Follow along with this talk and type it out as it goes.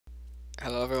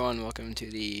Hello everyone, welcome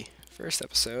to the first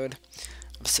episode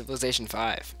of Civilization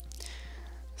 5.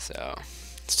 So,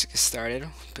 let's get started,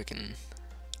 picking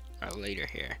our leader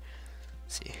here.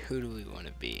 Let's see, who do we want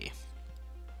to be?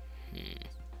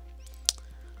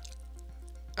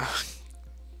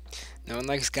 No one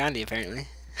likes Gandhi, apparently.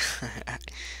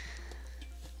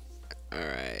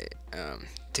 Alright,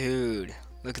 dude,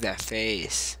 look at that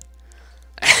face.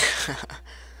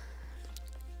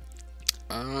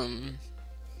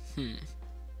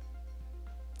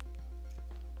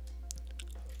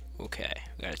 Okay,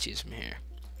 we gotta choose from here.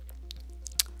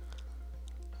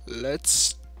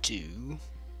 Let's do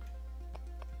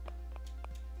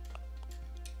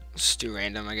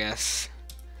random, I guess.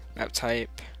 Map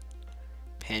type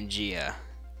Pangea,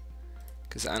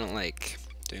 because I don't like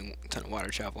doing a ton of water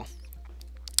travel.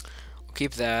 We'll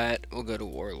keep that. We'll go to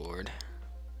Warlord.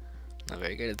 Not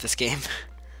very good at this game.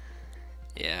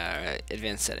 Yeah, alright.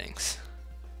 Advanced settings.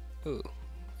 Ooh,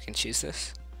 we can choose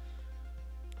this.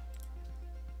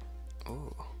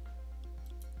 Ooh.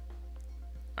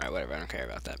 Alright, whatever. I don't care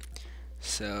about that.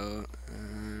 So,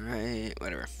 alright,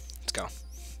 whatever. Let's go.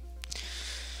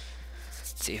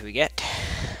 Let's see who we get.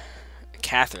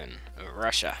 Catherine of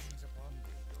Russia.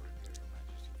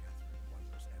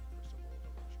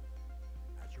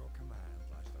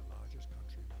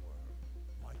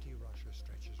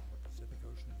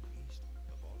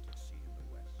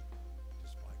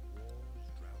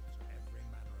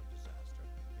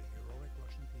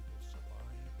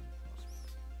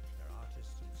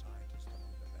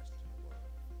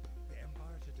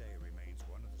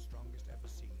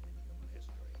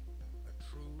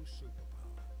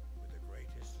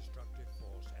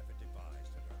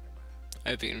 I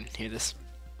hope you can hear this.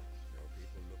 Your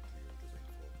people look to you to bring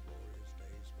forth glorious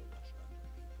days for Russia and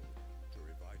her people, to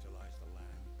revitalize the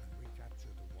land and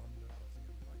recapture the wonder of the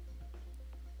Enlightenment.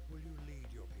 Will you lead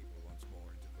your people once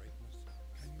more into greatness?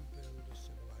 Can you build a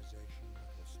civilization that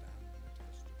will stand the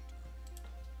test of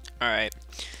time? Alright,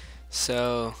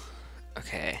 so,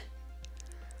 okay.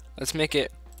 Let's make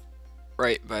it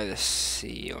right by the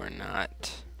sea or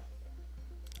not.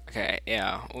 Okay,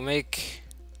 yeah, we'll make...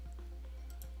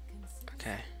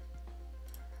 Okay.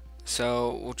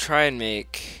 So, we'll try and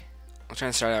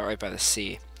start out right by the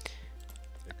sea.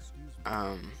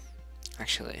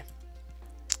 Actually,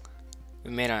 that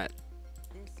may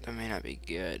not be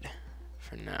good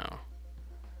for now.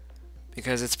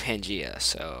 Because it's Pangea,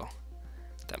 so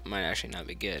that might actually not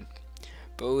be good.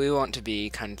 But we want to be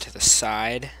kind of to the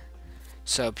side,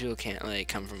 so people can't like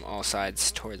come from all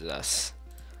sides towards us.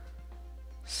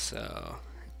 So,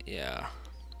 yeah.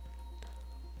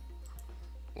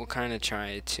 We'll kind of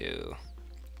try to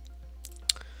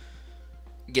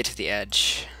get to the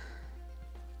edge.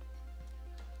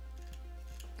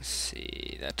 Let's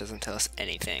see, that doesn't tell us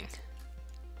anything.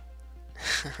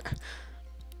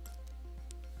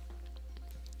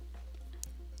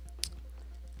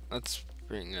 Let's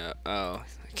bring up, oh,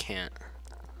 I can't.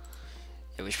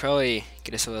 Yeah, we should probably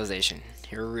get a civilization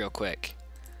here real quick,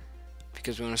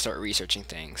 because we want to start researching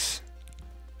things.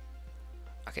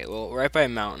 Okay, well, we're right by a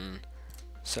mountain,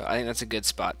 so I think that's a good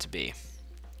spot to be.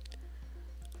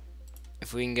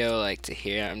 If we can go like to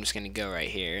here, I'm just gonna go right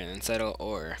here and then settle,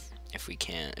 or if we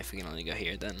can only go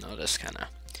here, then I'll just kinda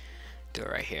do it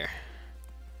right here.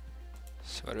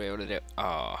 So what are we able to do?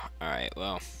 Oh, alright,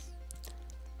 well,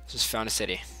 just found a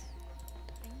city.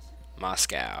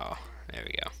 Moscow. There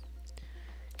we go.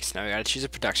 So now we gotta choose a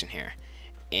production here.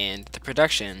 And the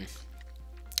production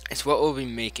is what we'll be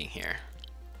making here.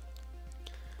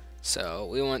 So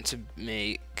we want to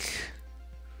make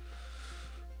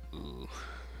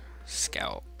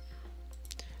scout.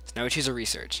 So now we choose a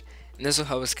research, and this will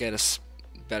help us get us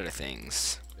better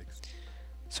things.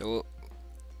 So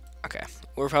okay,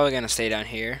 we're probably gonna stay down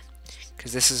here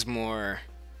because this is more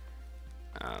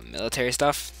military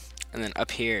stuff, and then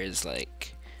up here is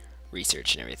like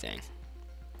research and everything.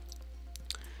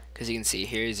 Because you can see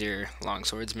here's your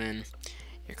longswordsman,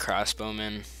 your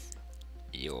crossbowman,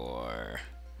 your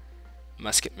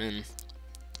musketman,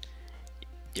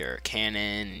 your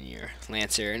cannon, and your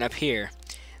lancer, and up here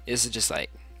this is just like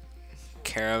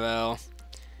caravel.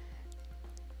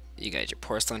 You got your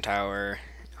porcelain tower,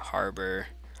 harbor,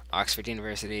 Oxford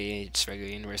University, just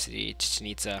regular university, Chichen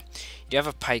Itza. You do have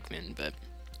a pikeman, but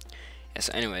yeah.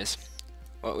 So anyways,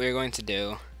 what we're going to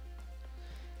do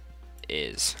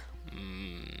is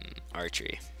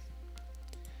archery.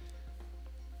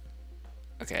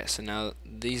 Okay, so now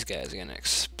these guys are gonna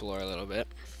explore a little bit.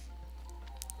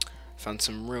 Found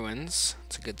some ruins.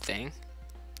 It's a good thing.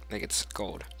 I think it's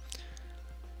gold.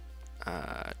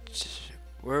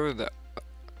 Where were the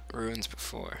ruins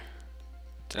before?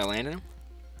 Did I land in them?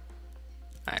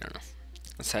 I don't know.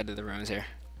 Let's head to the ruins here.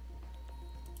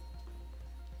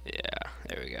 Yeah,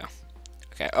 there we go.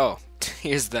 Okay, oh,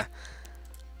 here's the...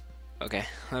 Okay,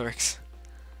 that works.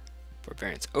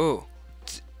 Barbarians. Oh,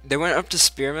 they went up to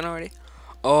Spearman already?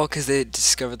 Oh, because they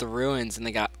discovered the ruins and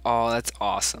they got... Oh, that's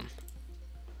awesome.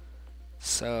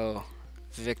 So,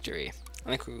 victory. I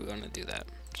think we want to do that.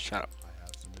 Shut up.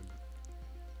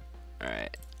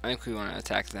 Alright, I think we want to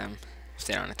attack them if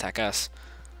they don't attack us.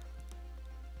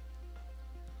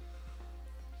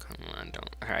 Come on,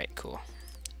 don't. Alright, cool.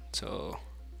 So,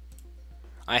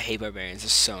 I hate barbarians. They're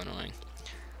so annoying.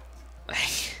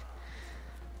 Like,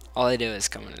 all they do is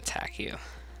come and attack you.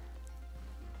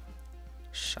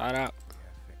 Shut up.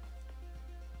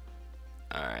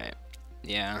 Alright,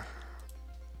 yeah.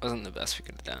 Wasn't the best we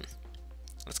could have done.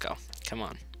 Let's go. Come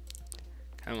on.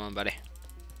 Come on, buddy.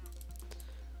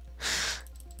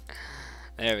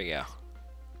 There we go.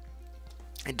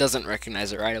 It doesn't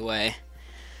recognize it right away.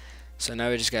 So now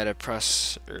we just gotta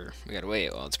we gotta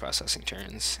wait while it's processing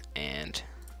turns, and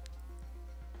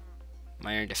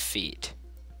minor defeat.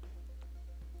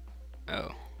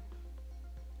 Oh.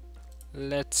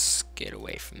 Let's get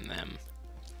away from them.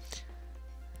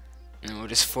 And we'll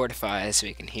just fortify so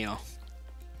we can heal.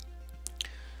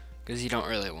 Because you don't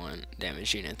really want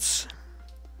damaged units.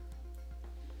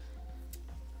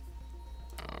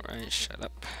 Alright, shut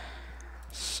up.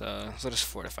 So, let us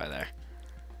fortify there.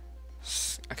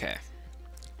 Okay.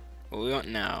 What we want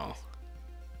now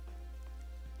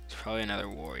is probably another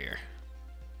warrior.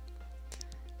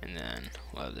 And then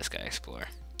we'll have this guy explore.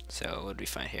 So, what do we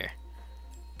find here?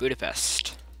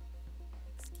 Budapest.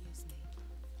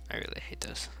 I really hate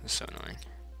those. They're so annoying.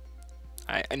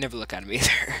 I never look at them either.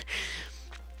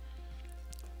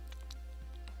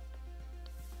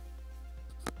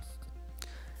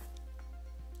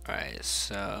 Alright,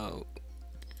 so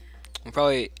we'll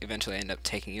probably eventually end up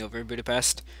taking over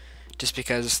Budapest just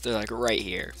because they're like right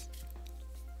here.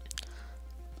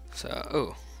 So,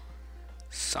 oh,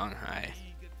 Shanghai.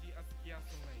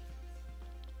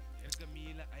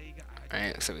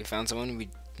 Alright, so we found someone. We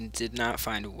did not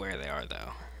find where they are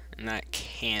though, and that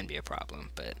can be a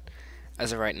problem, but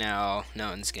as of right now, no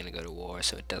one's gonna go to war,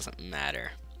 so it doesn't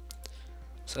matter.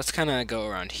 So let's kind of go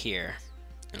around here,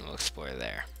 and we'll explore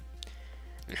there.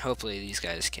 And hopefully these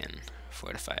guys can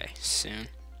fortify soon.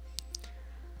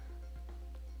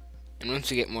 And once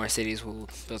we get more cities, we'll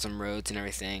build some roads and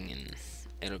everything, and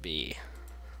it'll be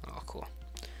all cool.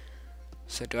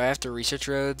 So do I have to research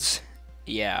roads?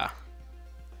 Yeah.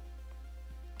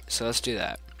 So let's do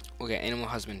that. We'll get animal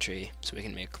husbandry so we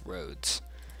can make roads.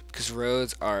 Because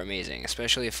roads are amazing,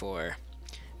 especially for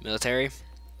military.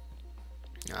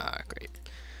 Great.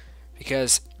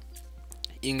 Because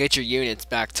you can get your units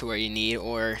back to where you need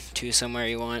or to somewhere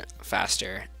you want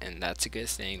faster, and that's a good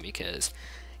thing because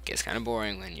it gets kind of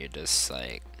boring when you're just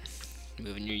like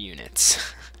moving your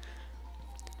units.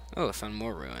 Oh, I found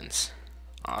more ruins.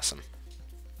 Awesome.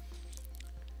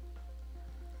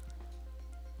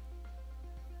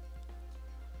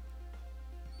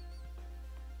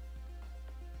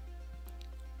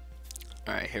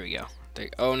 Alright, here we go.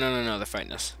 Oh, no, they're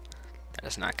fighting us. That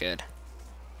is not good.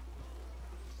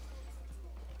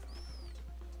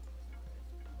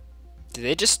 Did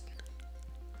they just...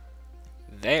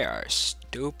 They are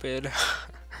stupid.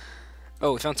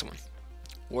 Oh, we found someone.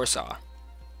 Warsaw.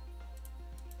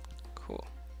 Cool.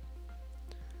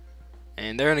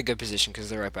 And they're in a good position because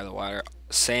they're right by the water.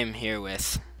 Same here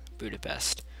with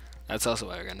Budapest. That's also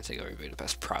why we're going to take over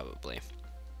Budapest, probably.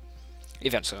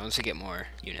 Eventually, once we get more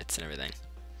units and everything.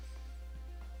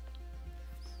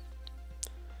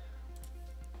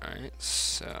 Alright,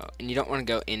 so, and you don't want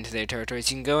to go into their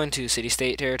territories. You can go into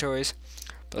city-state territories,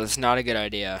 but it's not a good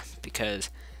idea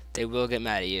because they will get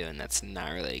mad at you, and that's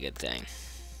not really a good thing.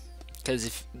 Because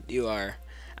if you are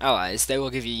allies, they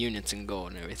will give you units and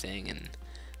gold and everything, and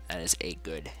that is a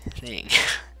good thing.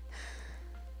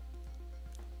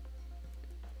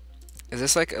 Is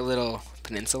this like a little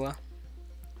peninsula?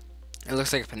 It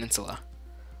looks like a peninsula.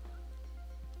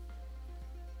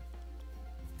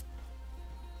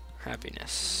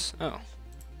 Happiness. Oh,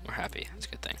 we're happy. That's a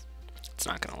good thing. It's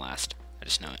not gonna last. I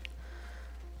just know it.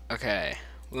 Okay,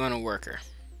 we want a worker.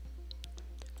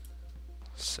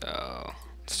 So,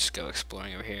 let's just go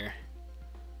exploring over here.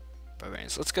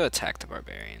 Barbarians. Let's go attack the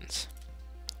barbarians.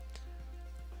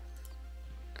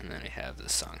 And then we have the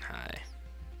Shanghai.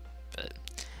 But,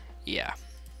 yeah.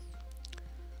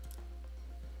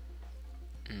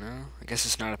 No, I guess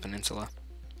it's not a peninsula.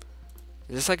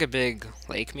 Is this like a big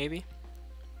lake, maybe?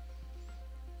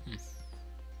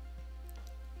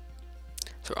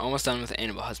 So we're almost done with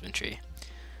animal husbandry.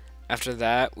 After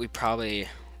that, we probably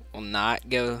will not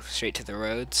go straight to the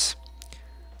roads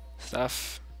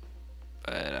stuff,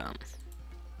 but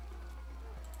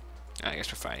I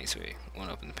guess we're fighting, so we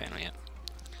won't open the panel yet.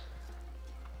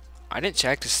 I didn't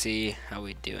check to see how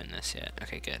we do in this yet.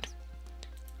 Okay, good.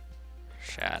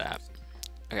 Shut up.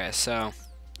 Okay, so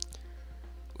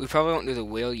we probably won't do the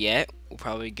wheel yet. We'll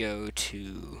probably go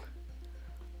to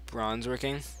bronze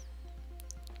working,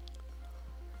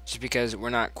 just because we're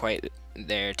not quite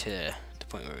there to the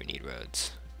point where we need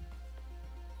roads.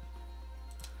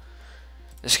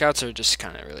 The scouts are just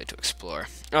kind of really to explore.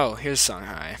 Oh, here's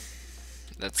Shanghai.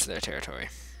 That's their territory.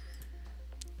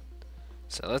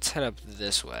 So let's head up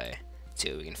this way, see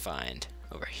what we can find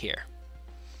over here.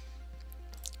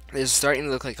 It's starting to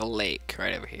look like a lake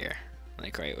right over here,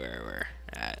 like right where we're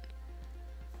at,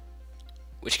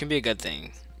 which can be a good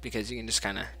thing because you can just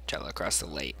kind of travel across the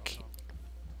lake.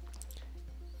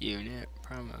 Unit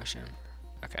promotion.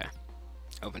 Okay,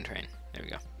 open train. There we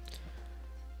go.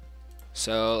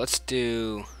 So let's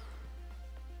do,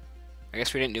 I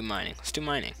guess we didn't do mining. Let's do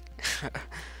mining.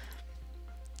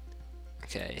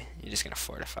 Okay, you're just gonna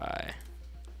fortify,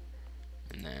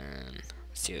 and then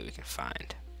let's see what we can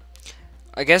find.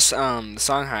 I guess the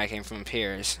Shanghai came from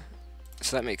piers,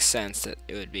 so that makes sense that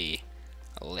it would be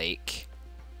a lake,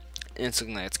 and it's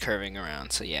looking like it's curving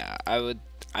around. So yeah, I would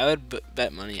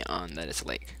bet money on that it's a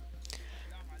lake.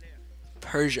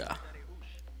 Persia.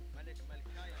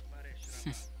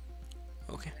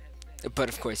 Okay, but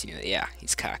of course you know, yeah,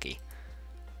 he's cocky.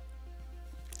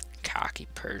 Cocky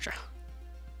Persia.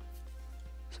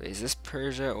 So is this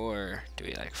Persia, or do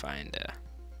we like find a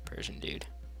Persian dude?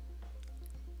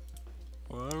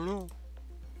 Well, I don't know.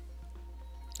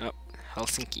 Oh,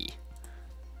 Helsinki.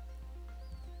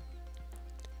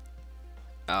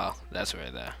 Oh, that's where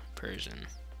the Persian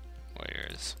warrior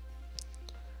is.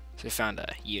 So we found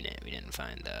a unit, we didn't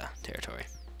find a territory.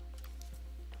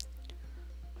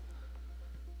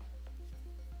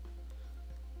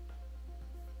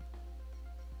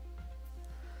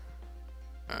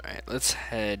 Alright, let's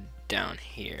head down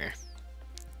here.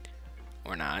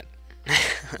 Or not.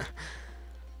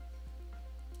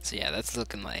 So yeah, that's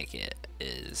looking like it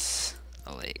is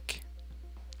a lake.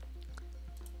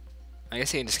 I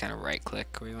guess you can just kind of right click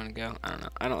where you want to go. I don't know.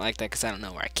 I don't like that because I don't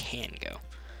know where I can go.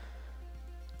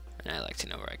 And I like to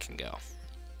know where I can go.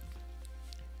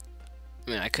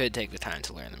 I mean, I could take the time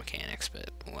to learn the mechanics,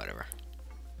 but whatever.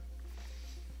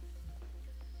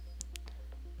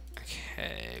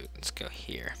 Okay, let's go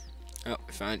here. Oh,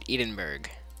 we found Edinburgh.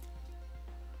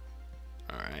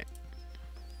 Alright.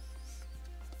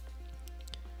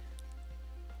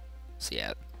 So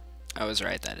yeah, I was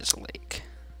right, that is a lake.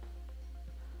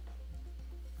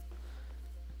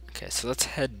 Okay, so let's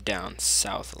head down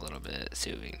south a little bit,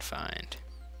 see what we can find.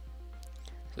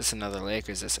 Is this another lake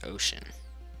or is this ocean?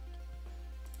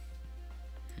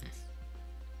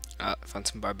 Oh, I found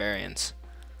some barbarians.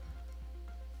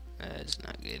 That is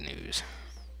not good news.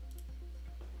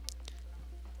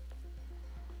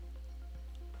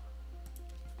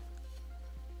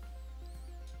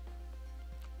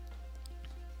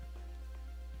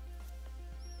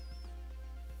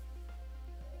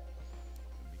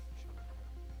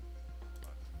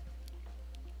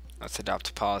 Let's adopt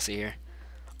a policy here.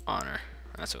 Honor.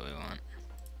 That's what we want.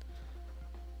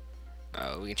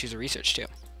 Oh, we can choose a research too.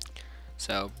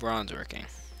 So, bronze working.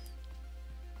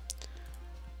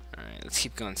 Alright, let's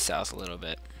keep going south a little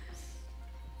bit.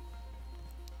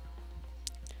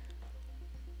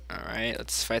 Alright,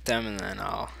 let's fight them and then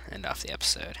I'll end off the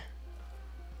episode.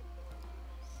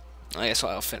 I guess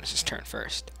I'll finish this turn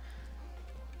first.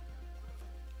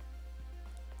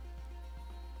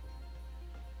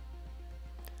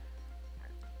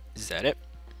 Is that it?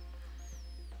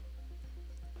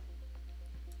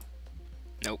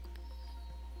 Nope.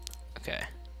 Okay.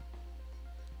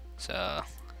 So,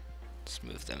 let's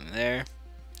move them there.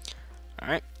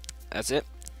 Alright, that's it.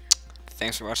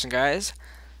 Thanks for watching, guys.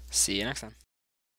 See you next time.